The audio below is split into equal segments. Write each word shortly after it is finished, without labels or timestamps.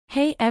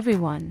Hey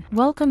everyone,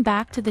 welcome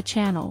back to the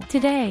channel.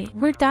 Today,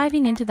 we're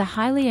diving into the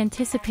highly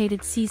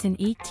anticipated season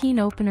 18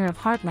 opener of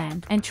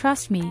Heartland, and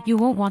trust me, you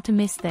won't want to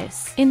miss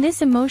this. In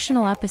this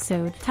emotional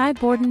episode, Ty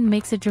Borden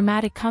makes a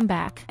dramatic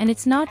comeback, and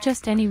it's not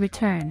just any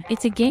return,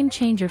 it's a game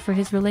changer for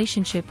his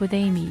relationship with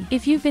Amy.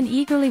 If you've been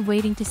eagerly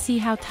waiting to see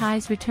how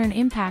Ty's return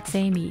impacts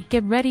Amy,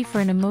 get ready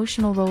for an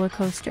emotional roller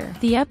coaster.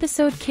 The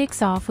episode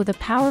kicks off with a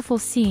powerful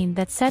scene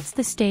that sets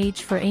the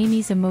stage for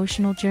Amy's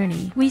emotional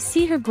journey. We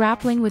see her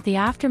grappling with the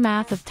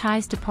aftermath of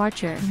Ty's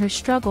departure and her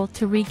struggle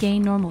to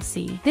regain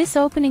normalcy. This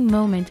opening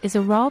moment is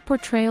a raw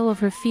portrayal of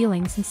her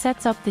feelings and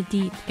sets up the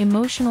deep,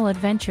 emotional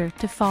adventure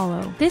to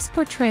follow. This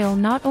portrayal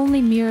not only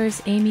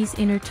mirrors Amy's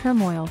inner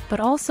turmoil but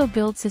also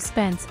builds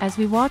suspense as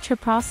we watch her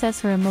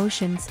process her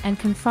emotions and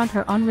confront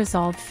her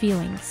unresolved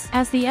feelings.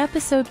 As the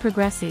episode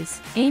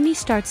progresses, Amy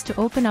starts to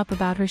open up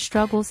about her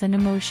struggles and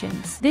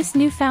emotions. This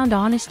newfound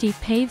honesty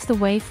paves the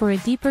way for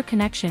a deeper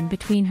connection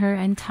between her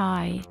and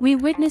Ty. We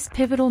witness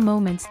pivotal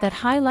moments that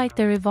highlight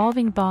their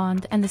evolving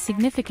bond and the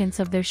significance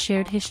of their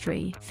shared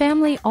history.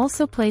 Family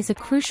also plays a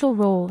crucial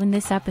role in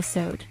this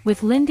episode,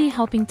 with Lindy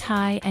helping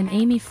Ty and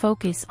Amy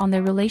focus on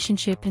their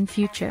relationship and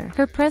future.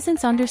 Her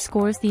presence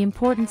underscores the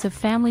importance of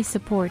family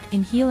support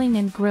in healing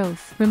and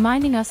growth,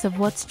 reminding us of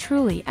what's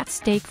truly at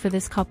stake for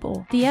this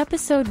couple. The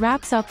episode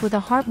wraps up with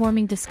a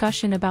heartwarming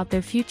discussion about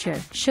their future,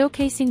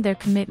 showcasing their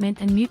commitment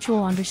and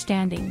mutual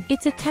understanding.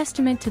 It's a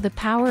testament to the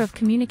power of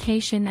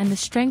communication and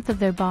the strength of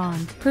their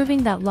bond,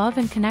 proving that love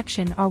and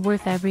connection are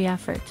worth every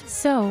effort.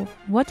 So,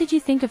 what did you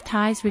think of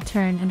Ty's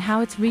return and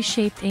how it's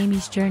reshaped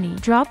Amy's journey?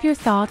 Drop your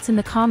thoughts in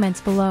the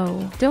comments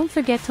below. Don't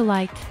forget to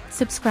like,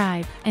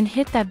 subscribe, and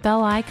hit that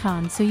bell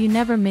icon so you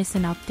never miss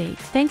an update.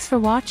 Thanks for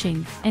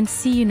watching, and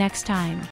see you next time.